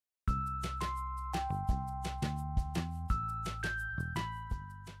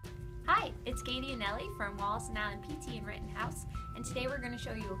It's Katie and Nellie from Wallace and WNPT in Rittenhouse, and today we're going to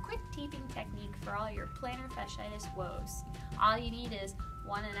show you a quick taping technique for all your plantar fasciitis woes. All you need is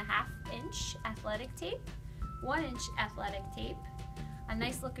 1.5 inch athletic tape, 1 inch athletic tape, a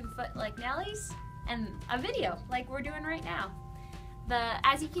nice looking foot like Nellie's, and a video like we're doing right now.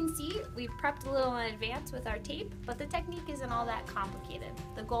 As you can see, we've prepped a little in advance with our tape, but the technique isn't all that complicated.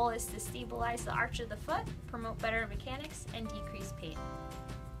 The goal is to stabilize the arch of the foot, promote better mechanics, and decrease pain.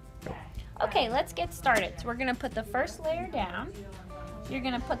 Okay, let's get started. So we're going to put the first layer down. You're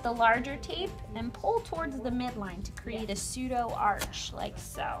going to put the larger tape and pull towards the midline to create a pseudo arch, like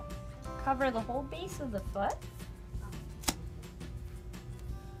so. Cover the whole base of the foot.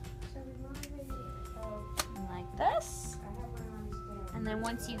 Like this. And then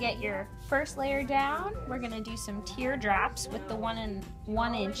once you get your first layer down, we're going to do some teardrops with the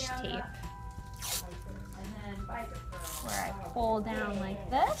 1 inch tape. Where I pull down like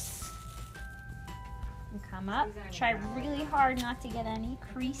this and come up. Try really hard not to get any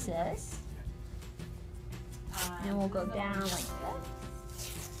creases. And we'll go down like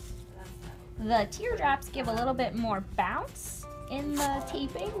this. The teardrops give a little bit more bounce in the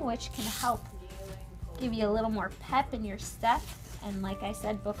taping, which can help give you a little more pep in your step. And like I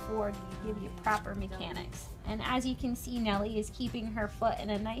said before, give you proper mechanics. And as you can see, Nellie is keeping her foot in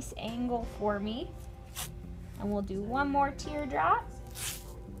a nice angle for me. And we'll do one more teardrop.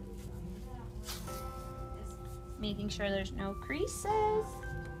 Making sure there's no creases.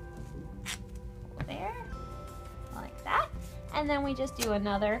 There, like that. And then we just do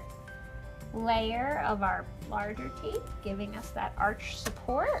another layer of our larger tape, giving us that arch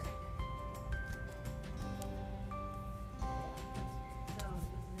support.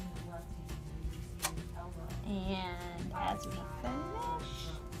 And as we finish,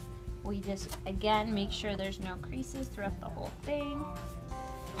 we just, again, make sure there's no creases throughout the whole thing.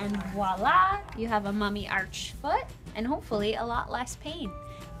 And voila, you have a mummy arch foot and hopefully a lot less pain.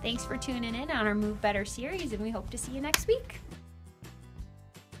 Thanks for tuning in on our Move Better series, and we hope to see you next week.